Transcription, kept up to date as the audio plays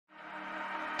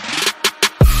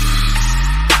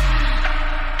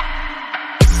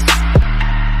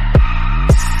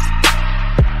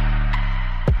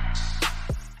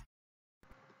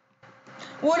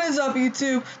What is up,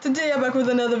 YouTube? Today I'm back with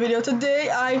another video. Today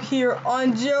I'm here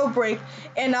on Jailbreak,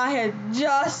 and I had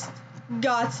just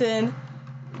gotten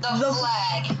the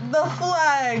flag. The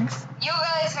flags. You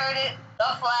guys heard it. The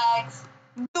flags.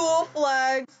 Dual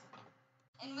flags.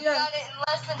 And we got it in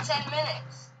less than 10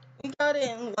 minutes. We got it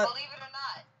in Believe it or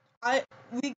not.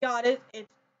 We got it.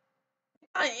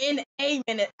 In a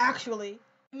minute, actually.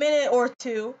 A minute or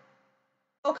two.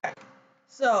 Okay.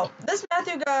 So this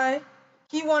Matthew guy,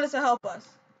 he wanted to help us.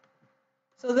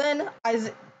 So then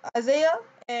Isaiah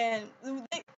and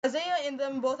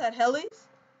them both had helis.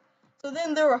 So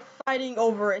then they were fighting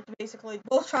over it, basically,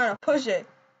 both trying to push it.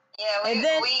 Yeah, we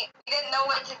didn't know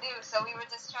what to do, so we were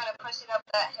just trying to push it up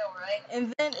that hill, right?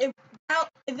 And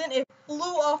then it flew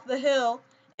off the hill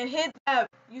and hit that.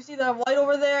 You see that white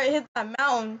over there? It hit that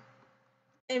mountain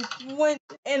and went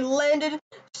and landed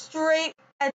straight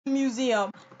at the museum.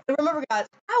 And remember, guys,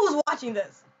 I was watching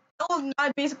this. I was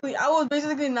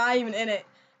basically not even in it.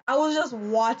 I was just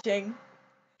watching.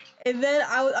 And then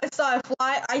I saw it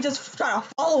fly. I just tried to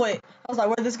follow it. I was like,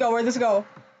 where'd this go? Where'd this go?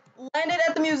 Landed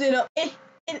at the museum. It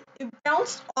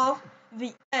bounced off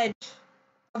the edge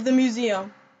of the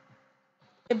museum.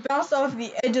 It bounced off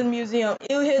the edge of the museum.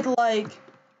 It hit like...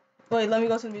 Wait, let me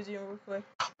go to the museum real quick.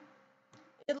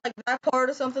 It hit like that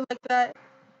part or something like that.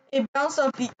 It bounced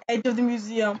off the edge of the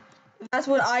museum. That's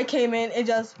when I came in and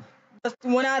just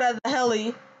went out of the heli.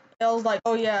 And I was like,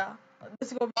 oh yeah,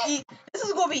 this is gonna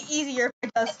be easier if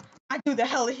I do the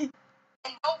heli. And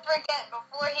don't forget,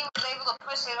 before he was able to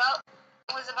push it up,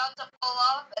 it was about to fall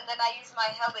off, and then I used my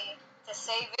heli to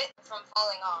save it from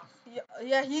falling off.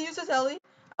 Yeah, he used his heli.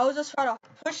 I was just trying to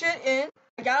push it in.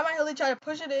 I got my heli, tried to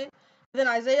push it in. Then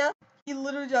Isaiah, he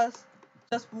literally just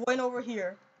went over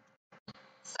here.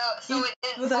 So it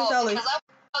didn't with fall, his heli. because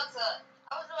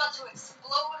I was about to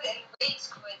explode and rage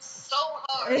quit so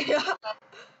hard. Yeah.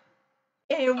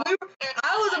 And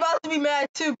I was about to be mad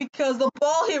too because the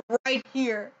ball hit right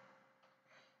here.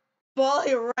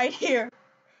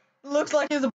 Looks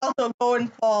like it's about to go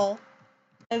and fall.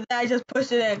 And then I just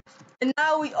pushed it in. And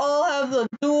now we all have the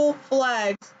dual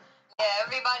flags. Yeah,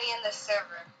 everybody in the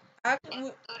server.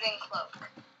 Including Cloak.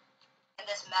 And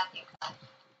this Matthew guy.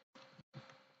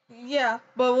 Yeah,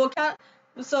 but what kind...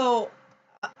 So,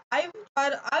 I've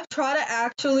tried to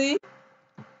actually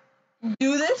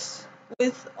do this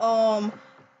with Ali.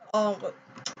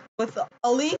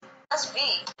 That's B.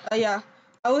 Yeah,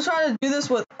 I was trying to do this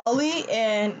with Ali,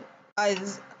 and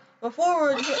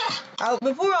before I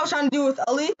was trying to do it with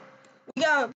Ali, we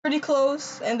got pretty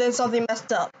close, and then something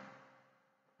messed up.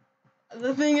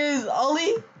 The thing is,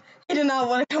 Ali, he did not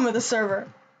want to come to the server.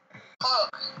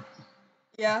 Cloak.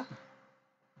 Yeah.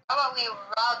 How about we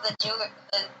rob the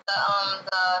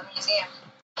museum?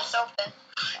 It's open.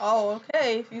 Oh,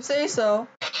 okay, if you say so.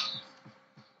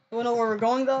 You wanna know where we're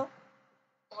going though?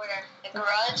 Where? The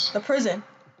garage? The prison.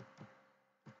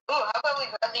 Ooh, how about we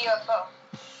grab the UFO?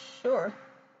 Sure.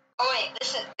 Oh wait,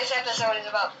 this episode is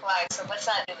about flags, so let's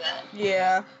not do that.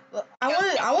 Yeah, I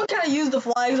want to kind of use the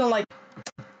flags on like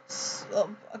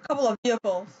a couple of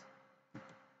vehicles.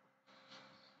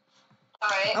 All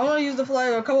right. I want to use the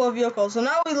flag on a couple of vehicles. So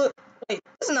now we look. Wait,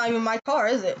 this is not even my car,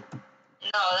 is it?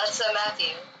 No, that's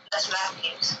Matthew. That's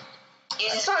Matthew's. You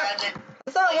just grabbed it.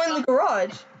 I thought I went in the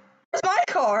garage. It's my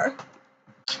car.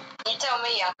 You tell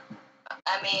me, Yak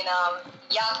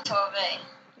 12A.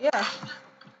 Yeah.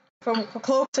 From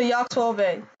Cloak to Yak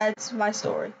 12A. That's my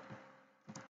story.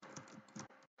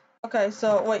 Okay,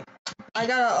 so wait. I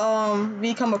gotta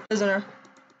become a prisoner.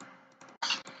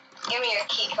 Give me your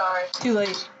key card. It's too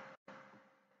late.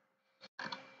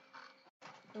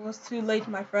 It was too late,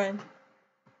 my friend.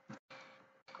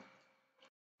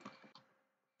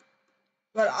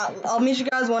 But I'll meet you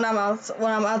guys when I'm out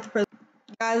the prison.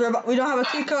 Guys, we don't have a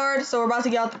key card, so we're about to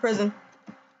get out the prison.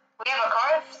 We have a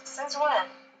card? Since when?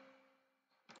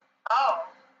 Oh,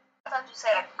 I thought you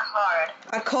said a card.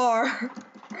 A car.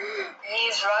 You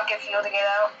use rocket fuel to get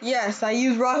out? Yes, I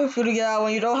use rocket fuel to get out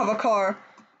when you don't have a car.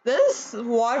 This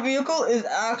white vehicle is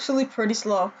actually pretty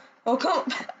slow. Oh, come.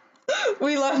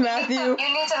 We left Matthew. You need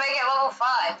to make it level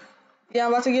 5. Yeah,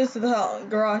 I'm about to get to the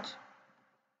garage.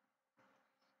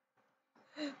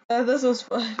 This was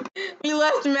fun. We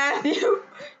left Matthew.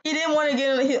 He didn't want to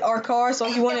get in our car,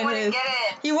 so he went in his.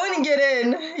 He wouldn't get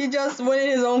in. He just went in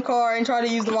his own car and tried to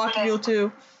use the rocket fuel too.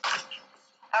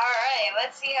 Alright,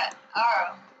 let's see.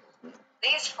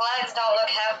 These flags don't look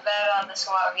half bad on the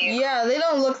SWAT vehicle. Yeah, they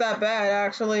don't look that bad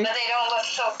actually. But they don't look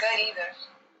so good either.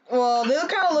 Well, they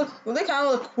kind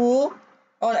of look cool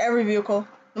on every vehicle,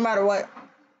 no matter what.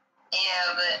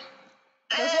 Yeah, but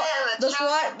The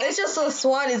SWAT, it's just the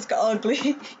SWAT is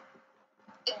ugly.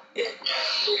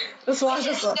 Let's watch Which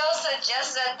this still up.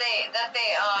 suggests that they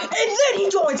And then he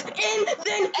joins. And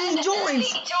then he and then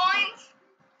joins. he joins.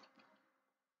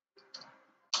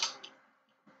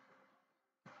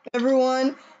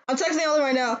 Everyone, I'm texting Ellie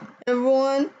right now.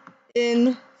 Everyone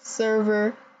in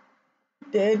server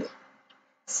dead.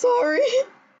 Sorry.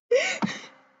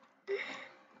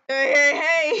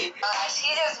 Hey. He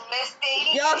just missed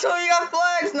it. Y'all told me you got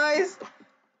flags. Nice.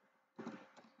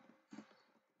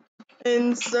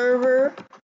 In server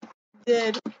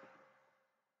dead.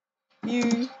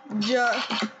 You just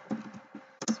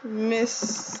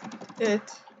missed it.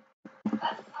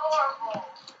 That's horrible.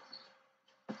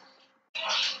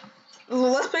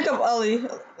 Let's pick up Ellie.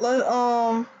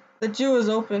 The Jew is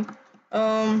open.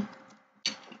 I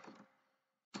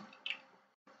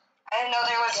didn't know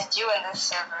there was a Jew in this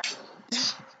server.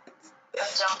 I'm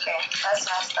joking. That's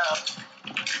messed up.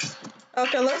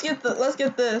 Okay, let's get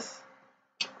this.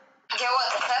 Get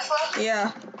what? The Tesla?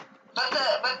 Yeah. But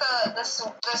the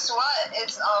SWAT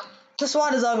is The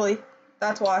SWAT is ugly.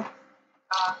 That's why.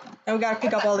 uh And we gotta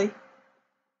pick up Ellie.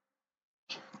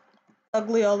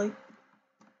 Ugly Ellie.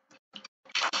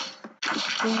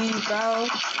 We bow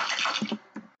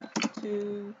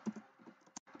to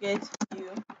get you.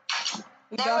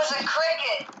 We there got was a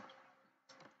cricket.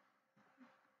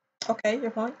 Okay,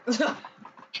 you're fine.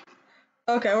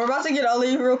 Okay, we're about to get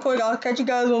Ellie real quick. I'll catch you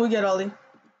guys when we get Ellie.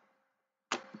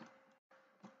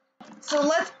 So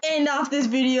let's end off this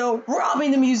video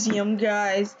robbing the museum,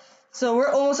 guys. So we're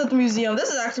almost at the museum. This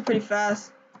is actually pretty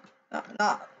fast.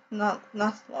 Not lie.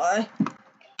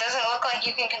 Doesn't look like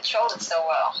you can control it so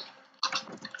well.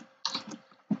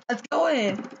 Let's go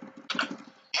in.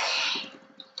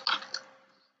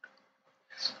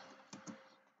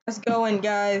 Let's go in,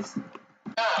 guys.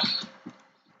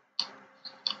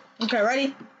 Okay,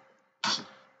 ready?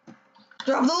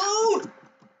 Drop the load!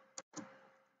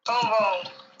 Boom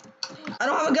boom. I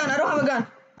don't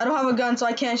have a gun, so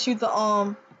I can't shoot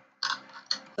the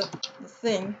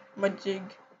thing. My jig.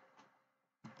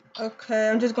 Okay,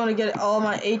 I'm just gonna get all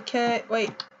my 8K. Wait,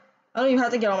 I don't even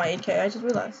have to get all my 8K. I just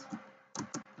realized.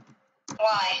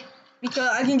 Why? Because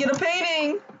I can get a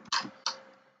painting!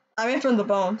 I mean from the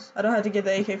bones. I don't have to get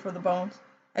the AK for the bones.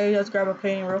 I can just grab a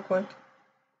painting real quick.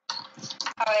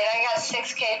 Alright, I got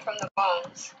 6K from the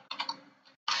bones.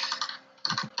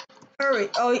 Hurry.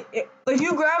 Oh, if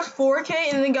you grabbed 4K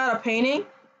and then got a painting,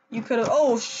 you could've.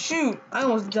 Oh, shoot. I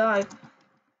almost died.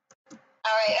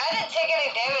 Alright, I didn't take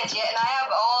any damage yet, and I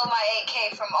have all of my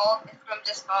 8K from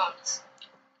just bones.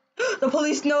 The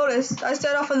police noticed. I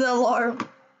set off an alarm.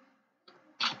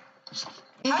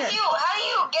 How Okay. do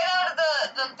you get out of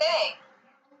the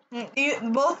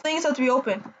thing? Both things have to be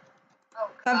open. Oh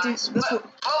Have gosh. to.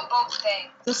 What both things?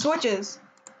 The switches.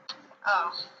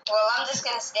 Oh. Well, I'm just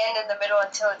gonna stand in the middle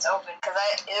until it's open, because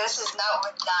this is not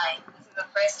worth dying. This is the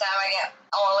first time I get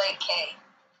all 8K.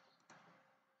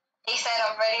 He said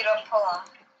I'm ready to pull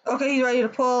him. Okay, he's ready to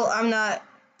pull. I'm not.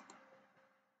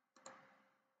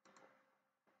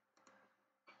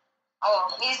 Oh,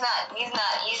 he's not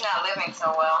living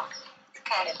so well. He's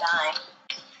kind of dying.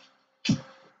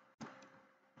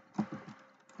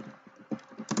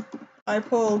 I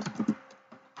pulled.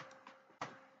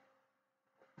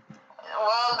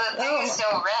 Well, the thing is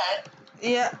still red.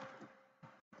 Yeah.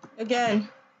 Again.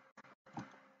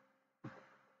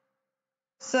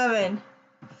 7,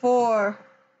 4,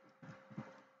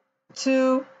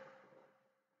 2.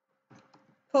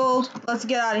 Pulled. Let's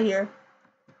get out of here.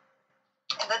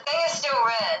 The thing is still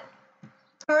red.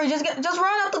 Hurry, just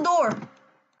run out the door.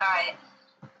 Alright.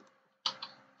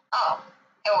 Oh,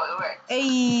 it worked.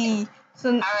 Hey. So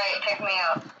Alright, pick me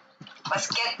up. Let's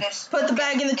get this. put the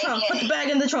bag in the trunk. Put the bag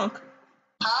in the trunk.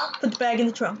 Huh? Put the bag in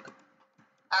the trunk.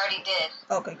 I already did.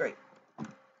 Okay, great.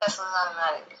 Tesla's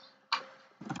automatic.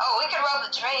 Oh, we could rob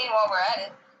the train while we're at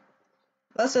it.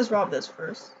 Let's just rob this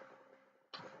first.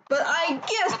 But I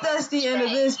guess that's the end of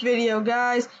this video,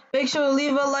 guys. Make sure to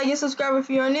leave a like and subscribe if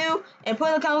you are new, and put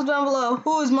in the comments down below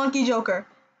who is Monkey Joker.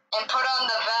 And put on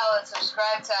the bell and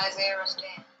subscribe to Isaiah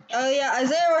Rustan. Oh yeah,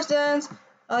 Isaiah Rustan's.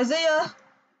 Isaiah's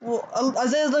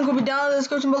link will be down in the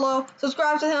description below.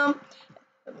 Subscribe to him.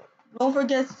 Don't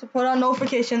forget to put on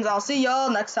notifications. I'll see y'all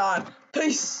next time.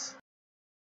 Peace.